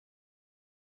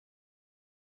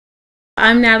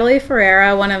I'm Natalie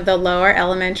Ferreira, one of the lower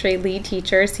elementary lead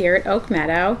teachers here at Oak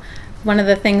Meadow. One of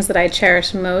the things that I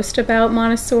cherish most about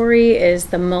Montessori is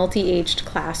the multi-aged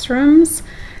classrooms.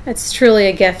 It's truly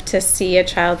a gift to see a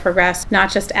child progress,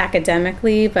 not just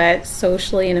academically, but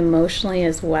socially and emotionally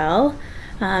as well.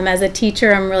 As a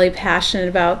teacher, I'm really passionate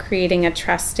about creating a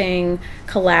trusting,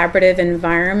 collaborative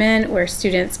environment where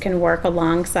students can work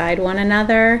alongside one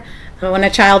another. When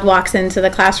a child walks into the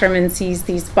classroom and sees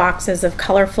these boxes of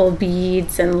colorful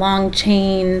beads and long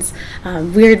chains,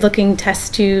 weird-looking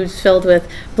test tubes filled with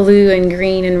blue and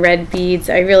green and red beads,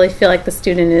 I really feel like the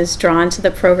student is drawn to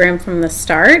the program from the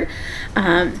start.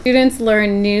 Students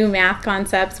learn new math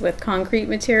concepts with concrete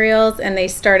materials, and they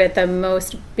start at the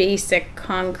most basic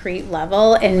concrete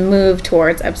level and move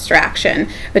towards abstraction,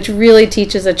 which really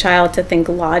teaches a child to think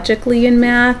logically in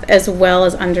math as well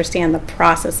as understand the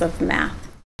process of math.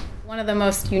 One of the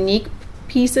most unique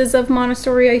pieces of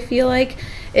Montessori, I feel like,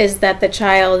 is that the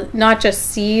child not just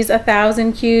sees a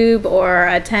 1,000 cube or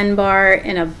a 10 bar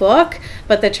in a book,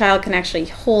 but the child can actually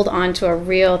hold on to a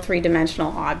real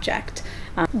three-dimensional object.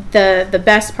 The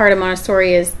best part of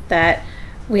Montessori is that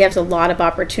we have a lot of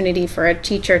opportunity for a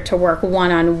teacher to work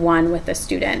one-on-one with a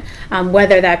student,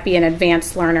 whether that be an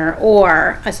advanced learner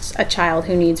or a child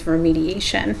who needs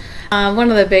remediation.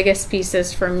 One of the biggest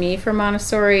pieces for me for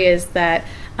Montessori is that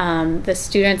the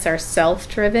students are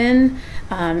self-driven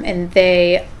and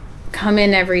they come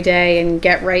in every day and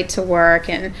get right to work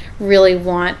and really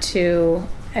want to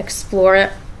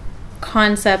explore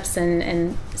concepts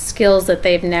and skills that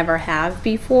they've never had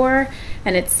before,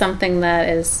 and it's something that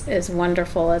is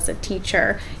wonderful as a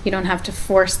teacher. You don't have to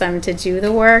force them to do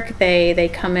the work.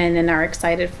 They come in and are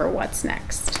excited for what's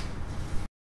next.